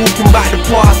 I ain't talking about the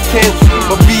past tense,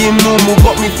 but being normal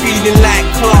got me feeling like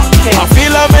Clark Kent. I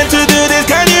feel I'm meant to do this,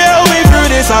 can you help me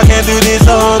through this? I can't do this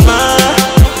on my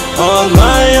own.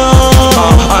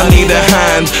 I need a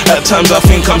hand, at times I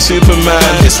think I'm Superman.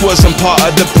 This wasn't part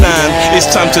of the plan, it's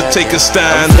time to take a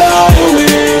stand. Fly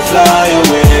away, fly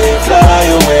away, fly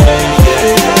away,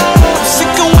 yeah. I'm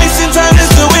sick of wasting time,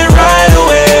 let's do it right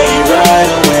away, right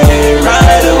away,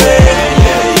 right away,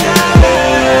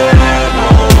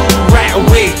 right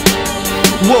away.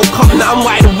 Woke up, now I'm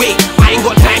wide awake. I ain't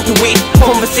got time to wait.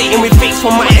 Conversating with fakes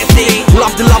from my estate.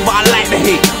 Love the love, but I like the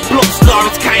hate. Block star,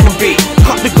 it's kinda bait.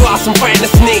 Cut the grass and find the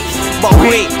snakes. But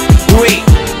wait, wait,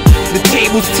 the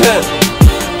tables turn.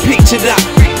 Picture that,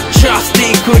 trust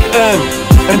they could earn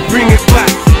and bring it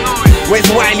back. Where's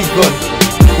Wiley gone?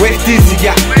 Where's Dizzy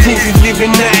at? Thinks he's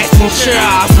living nice and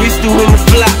trust. We still in the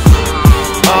flat.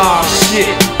 Ah shit,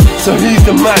 so who's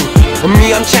the man? And me,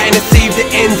 I'm trying to save the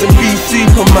ends and be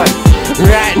Superman.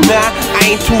 Right now,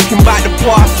 I ain't talking about the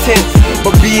past tense,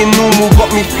 but being normal got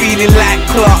me feeling like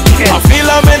Clark Kent. I feel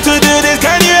I'm meant to do this,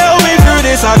 can you help me through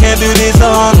this? I can't do this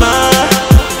on my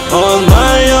own.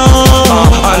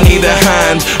 I need a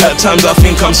hand, at times I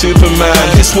think I'm Superman.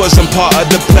 This wasn't part of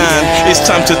the plan, it's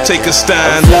time to take a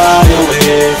stand. Fly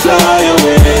away, fly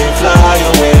away, fly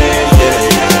away,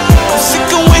 yeah. I'm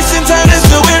sick of wasting time, let's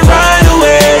do it right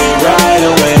away, right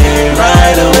away,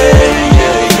 right away,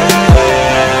 yeah.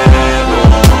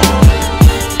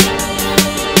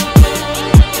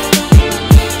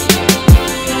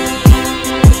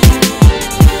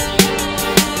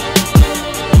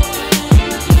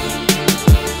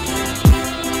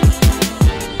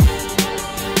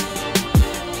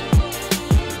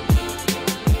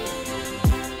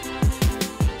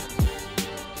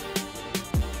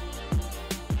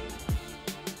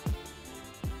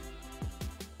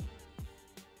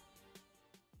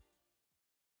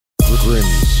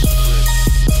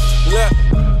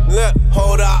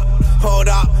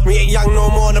 ain't young no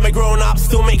more, never grown up.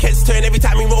 Still make heads turn every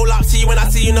time we roll up. See when I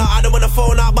see you now, I don't wanna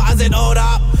phone up, but I said hold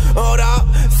up,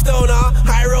 stoner,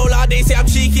 high roller. They say I'm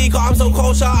cheeky, cause I'm so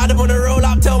kosher. I don't wanna roll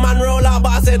up, tell man roll up, but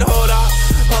I said hold up.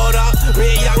 We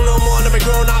ain't young no more, never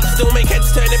grown up. Still make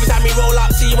heads turn every time we roll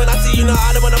up. See when I see you now,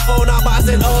 I don't wanna phone up, but I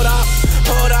said hold up,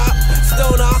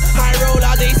 stoner, high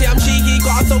roller. They say I'm cheeky,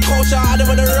 cause I'm so kosher. I don't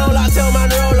wanna roll up, tell man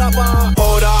roll up,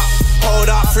 hold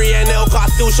up, free NL, cause I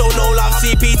still show no love.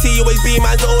 CPT always be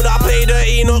man's older. Play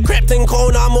dirty, not crept in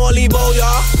corner, Morley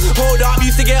Bowyer. Hold up,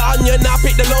 used to get onion, now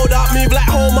pick the load up. Move like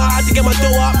Homer, had to get my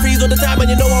dough up. Freeze all the time and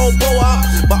you know I won't blow up.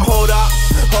 But hold up,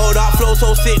 flow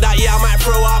so sick that yeah I might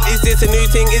throw up. Is this a new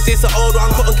thing, is this an old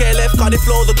one? Couldn't care less, cause this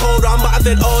flow's a cold one. But I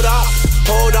said hold up,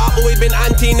 always been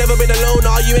anti, never been a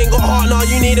loner. You ain't got heart now,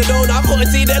 you need a donor. Couldn't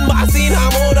see then, but I seen how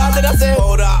I'm older. Then I said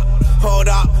hold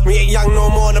up, we ain't young no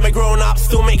more, never grown up.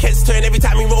 Still make heads turn every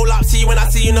time we roll up. See when I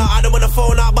see you now, I don't wanna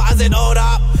phone up, but I said hold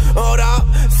up,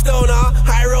 stoner,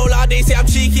 high roller. They say I'm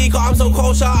cheeky, cause I'm so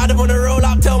kosher. I don't wanna roll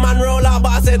up, tell man roll up,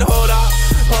 but I said hold up,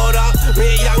 we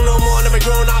ain't young no more, never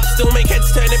grown up. Still make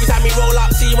heads turn every time we roll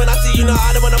up. See when I see you now,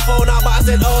 I don't wanna phone up, but I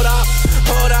said hold up,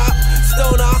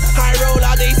 stoner, high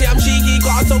roller. They say I'm cheeky,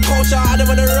 cause I'm so kosher. I don't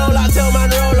wanna roll up, tell man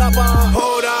roll up,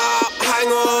 hold up, hang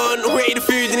on, wait the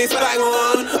food and it's bang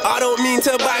on. I don't mean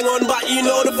to bang on, but you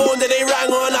know the phone that they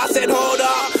rang on. I said hold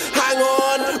up, hang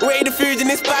on, wait the food and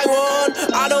it's bang on.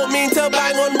 I don't mean to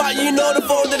bang on, but you know the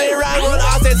phone that they rang on.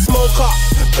 I said smoke up,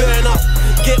 burn up,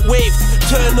 get waved,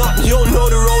 turn up. You don't know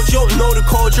the road, you don't know the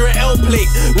code, you're an L plate,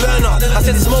 learn up. I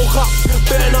said smoke up,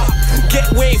 burn up, get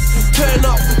waved, turn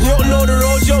up. You don't know the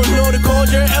road, you don't know the code,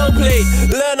 you're an L plate,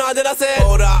 learn up. Then I said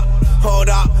hold up,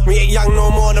 we ain't young no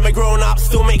more, never grown up.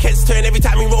 Still make heads turn every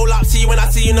time we roll up. See when I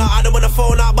see you now, I don't wanna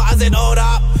phone up, but I said hold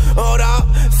up,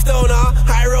 stoner,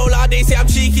 high roller. They say I'm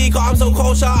cheeky, cause I'm so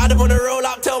kosher. I don't wanna roll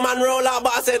up, tell man roll up,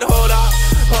 but I said hold up,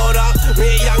 we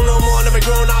ain't young no more, never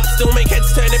grown up. Still make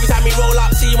heads turn every time we roll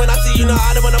up. See when I see you now,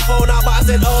 I don't wanna phone up, but I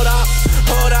said hold up,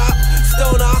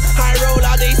 stoner, high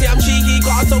roller. They say I'm cheeky,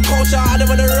 cause I'm so kosher. I don't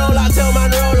wanna roll up, tell man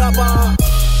roll up,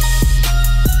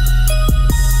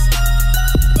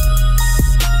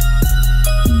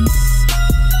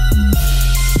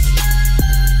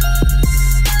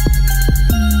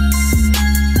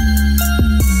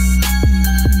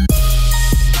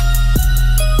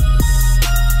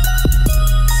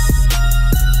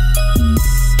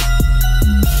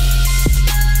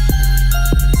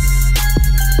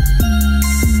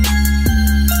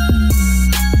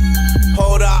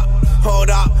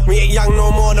 we ain't young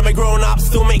no more, never grown up.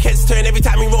 Still make heads turn every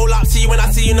time we roll up. See when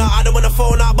I see you now, I don't wanna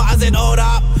phone up, but I said hold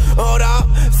up,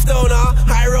 stoner,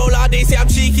 high roller. They say I'm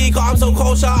cheeky, cause I'm so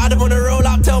kosher. I don't wanna roll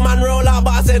up, tell man roll up,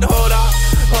 but I said hold up,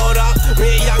 we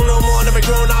ain't young no more, never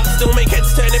grown up. Still make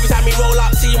heads turn every time we roll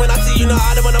up. See when I see you now,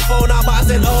 I don't wanna phone up, but I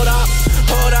said hold up,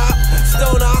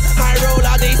 stoner, high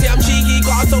roller. They say I'm cheeky,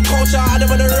 cause I'm so kosher. I don't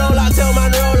wanna roll up, tell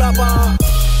man roll up,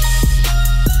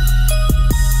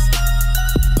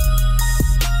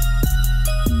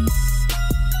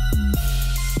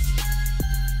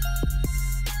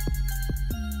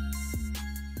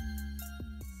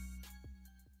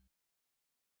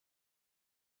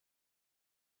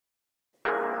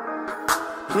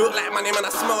 Look like money, man, I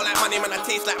smell like money, man, I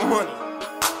taste like money.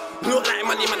 Look like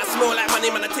money, man, I smell like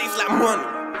money, man, I taste like money.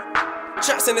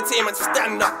 Trubz entertainment,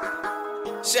 stand up.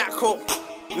 Shackle,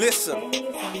 listen.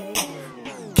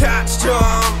 Catch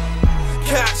jump.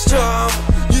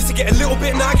 Used to get a little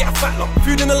bit, now I get a fat lump.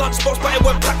 Food in the lunchbox, but it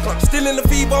went packed up. Still in the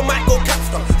fever, might go cat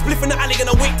stuff. Spliff in the alley,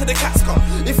 gonna wait till the cats come.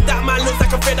 If that man looks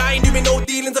like a fed, I ain't doing no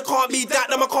dealings. I can't be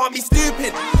that, I can't be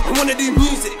stupid. I wanna do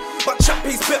music, but trap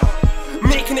pays better.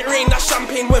 Making it rain, that's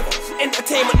champagne weather.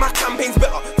 Entertainment, my campaign's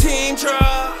better. Team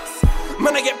Trubz,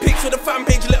 man, I get pics with the fan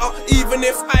page letter. Even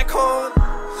if I can't,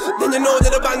 then you know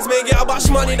that the bands may get a bash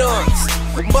money dance.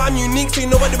 But I'm unique, so you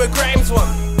know I do a Grimes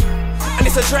one. And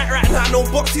it's a drat right now, no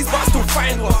boxes, but I still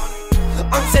find one.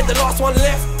 Unsaid the last one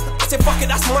left, I said fuck it,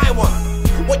 that's my one.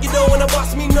 What you don't wanna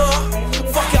bust me, nah?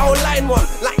 Fuck it, I'll line one.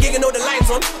 Like you know the lines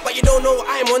on, but you don't know what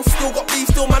I'm on. Still got beef,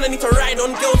 still man I need to ride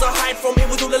on. Girls I hide from, it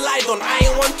was all the lies on. I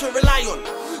ain't one to rely on.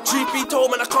 Truth be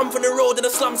told, man, I come from the road and the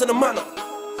slums and the manor.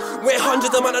 Where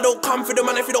hundreds of man, I don't come for the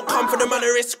man. If you don't come for the man,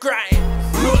 it's Grime.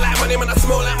 Look like money, man, I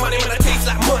smell like money, man, I taste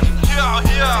like money.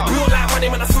 Look like money,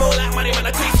 man, I smell like money, man,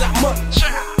 I taste like money.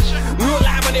 Look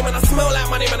like money, man, I smell like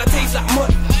money, man, I taste like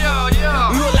money.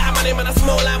 Look like money, man, I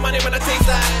smell like money, man, I taste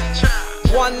like.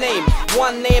 One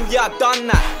name, yeah, I done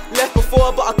that. Left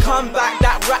before, but I come back.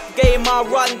 That rap game, I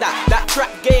run that. That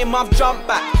trap game, I've jumped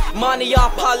back. Money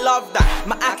up, I love that.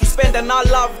 My Aki spend and I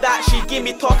love that. She give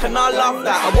me talk and I love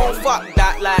that. I won't fuck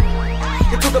that, like.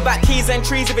 It took Talk about keys and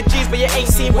trees with the G's, but you ain't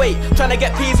seen weight. Tryna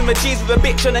get P's and the G's with a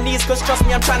bitch on her knees, cause trust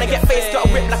me, I'm tryna get face, got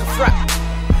a rip like a frap.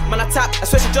 Man, I tap, I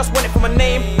swear she just want it for my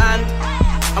name, and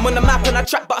I'm on the map and I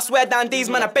track, but I swear down these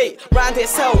man I bait. Round here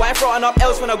sell, why ain't throwing up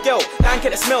else for no girl? Dank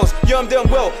it smells, yo I'm doing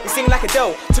well, you sing like a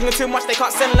Dell. Talking too much, they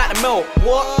can't send like the mill.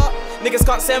 What? Niggas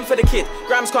can't send for the kid,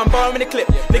 Grimes can't borrow me the clip.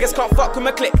 Niggas can't fuck with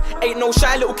my click, ain't no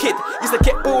shy little kid. Used to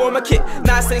kick ball on my kid,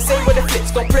 now I say with the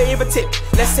flips. Don't play with a tip,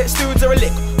 let's set studs or a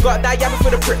lick. Got that yabbing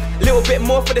for the prick, little bit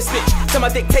more for the stitch. Tell my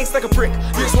dick tastes like a brick,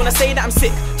 you just wanna say that I'm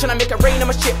sick. Tryna make it rain on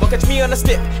my shit, but catch me on the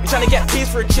slip. You tryna get peas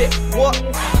for a chip, what?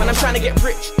 Man I'm tryna get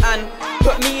rich and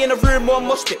put me in a room or a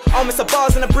mosh pit. I'll miss a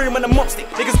bars and a broom and a mop stick.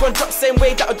 Niggas gon' drop same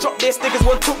way that I drop this. Niggas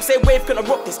won't talk same wave, couldn't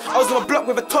rock this. I was on a block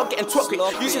with a top getting twat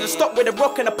it. You should've stopped with a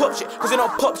rock and a pop shit, cause you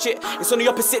don't pop shit. It's on the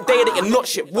opposite day that you're not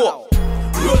shit, what?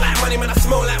 Look like money, man, I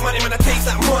smell like money, man, I taste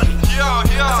like money. I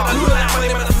said I look like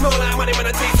money, man, I smell like money, man,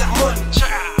 I taste like money.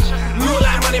 Look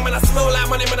like money, man, I smell like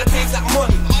money, man, I taste like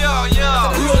money. I said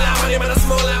I look like money, man, I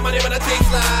smell like money, man, I taste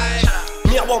like.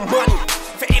 Me, I want money.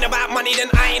 If it ain't about money, then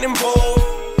I ain't involved.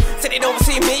 Said they don't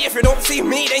see me, if you don't see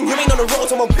me, then you ain't on the road,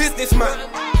 so I'm a businessman.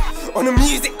 On the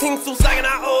music thing, still slagging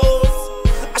out O's.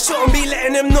 I shouldn't be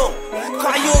letting them know,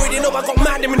 cause you already know I got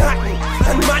mad them in Hackney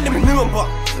and mad them in Nuremberg.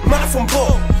 Man are from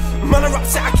Bo, man are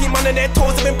upset, I keep man on their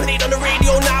toes. I've been played on the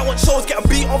radio, now I want shows. Get a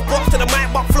beat off box to the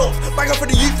mic back flows. Banger for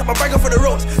the youth, I'm a banger for the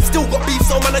roads. Still got beef,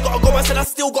 so man I gotta go. I said I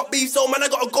still got beef, so man I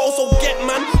gotta go. So get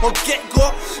man, or get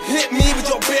got. Hit me with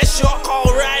your best shot, call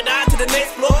right out to the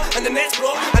next block, and the next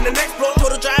block, and the next block.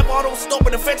 Told the driver I don't stop,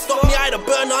 and the fed stop me, I had a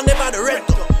burn, I never had a red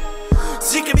dot.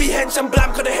 So you can be hench and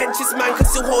blam, cause the henchest man can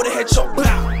still hold a headshot,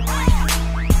 blam.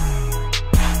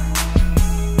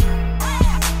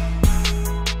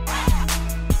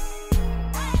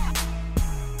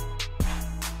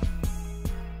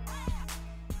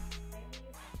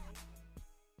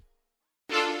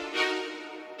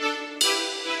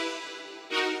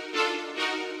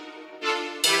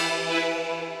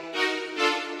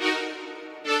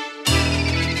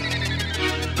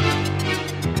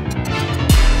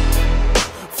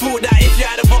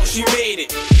 You made it.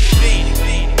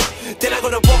 Then I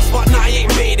got a box, but nah, I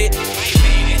ain't made it.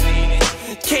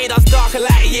 K that's darker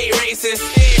like he ain't racist.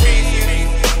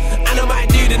 And I might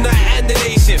do the night and the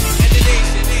day shift.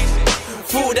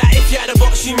 Thought that if you had a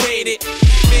box, you made it.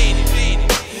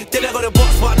 Then I got a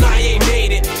box, but nah, I ain't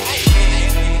made it.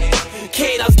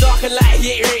 K that's darker like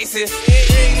he ain't racist.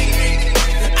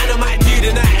 And I might do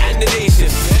the night and the day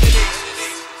shift.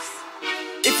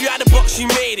 If you had a box, you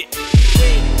made it.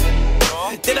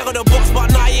 Then I got a box, but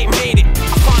nah, I ain't made it.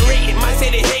 I can't rate it, man say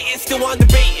they hate it, still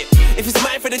undebated. If it's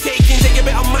mine for the taking, take a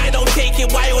bit of mine, don't take it.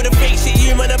 Why all the fake shit?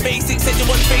 You man are basic, said you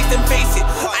want face, then face it.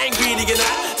 I ain't greedy in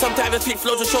that. Sometimes I speak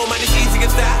flows to show, man, it's easy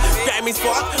as that. Grimey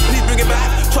spot, please bring it back.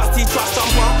 Trusty, trust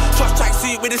jumper, trust track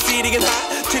suit with a CD and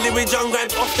hat. Chilling with young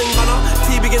Grimes, often gunner.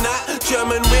 T-big in that,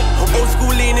 German whip, old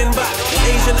school leaning back.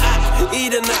 Asian act,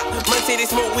 eating that. Man say they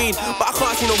smoke weed, but I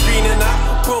can't see no green in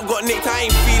that. Bro got nicked, I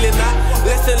ain't feeling that.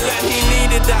 Lesson learned, he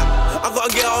needed that. I got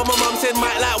a girl, my mum said,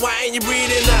 Mike, like, why ain't you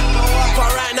breathing that? But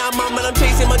right now, mum, man, I'm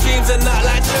chasing my dreams and that,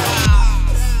 like,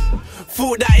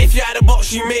 thought that if you had a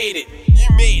box, you made it.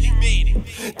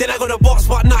 Then I got a box,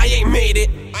 but nah, I ain't made it.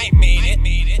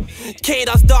 K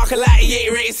that's darker like he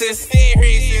ain't racist.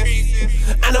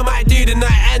 And I might do the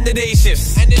night and the day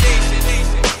shifts.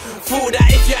 Thought that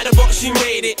if you had a box, you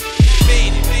made it.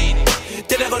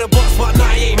 Then I got a box, but nah,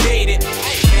 I ain't made it.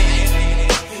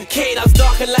 K that's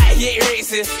darker like he ain't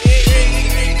racist.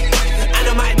 And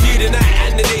I might do the night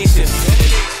and the day shifts.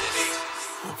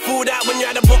 Thought that when you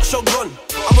had a box, you're gone.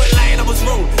 I wasn't lying, I was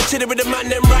wrong. Chilling with the man,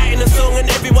 them writing a song, and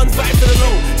everyone's vibes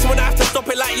along. So when I have to stop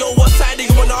it like, yo, what side do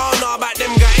you wanna know about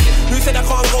them guys? Who said I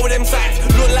can't go with them sides?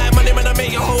 Look like money, man, I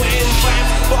make your whole end five.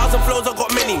 Bars and flows, I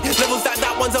got many. Levels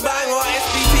that one's a bang, or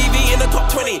SBTV in the top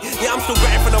 20. Yeah, I'm still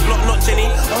grinding from the block, not Jenny.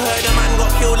 I heard a man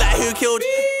got killed, like who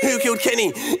killed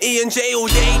Kenny? E and J all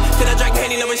day. Till I drank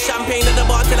Henny, love with champagne at the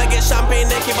bar, till I get champagne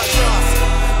naked, but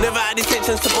trust. Never had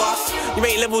intentions to boss. You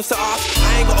ain't levels to ask.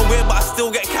 I ain't got a whip, but I still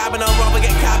get cab, and I'd rather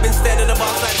get cab instead of the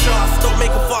boss like trust. Don't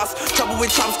make a fuss. Trouble with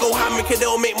Trubz, go hammer, cause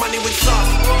they'll make money with sauce.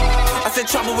 I said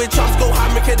trouble with Trubz, go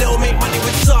hammer, cause they'll make money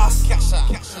with sauce.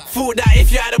 Thought that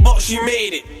if you had a box, you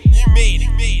made it.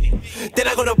 Then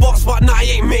I got a box, but nah, I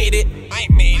ain't made it.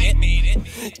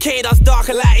 K that's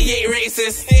darker like he ain't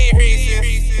racist.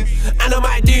 And I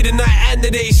might do the night and the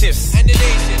day shifts.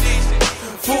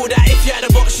 Thought that if you had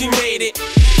a box, you made it.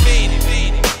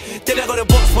 Then I got a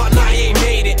box, but nah, I ain't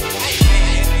made it.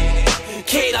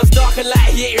 K that's darker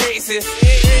like he ain't racist.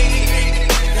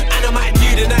 And I might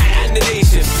do the night and the day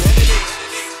shifts.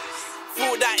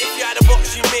 Thought that if you had a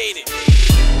box, you made it.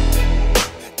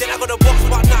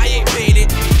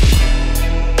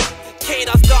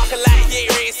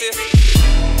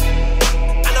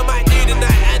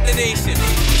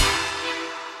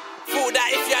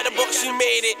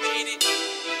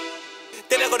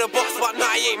 got a box, but nah,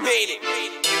 he ain't made it.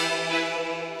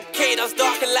 K does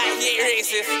dark and light, he ain't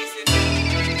racist.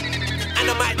 And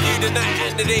I might do the night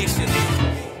and the day shit.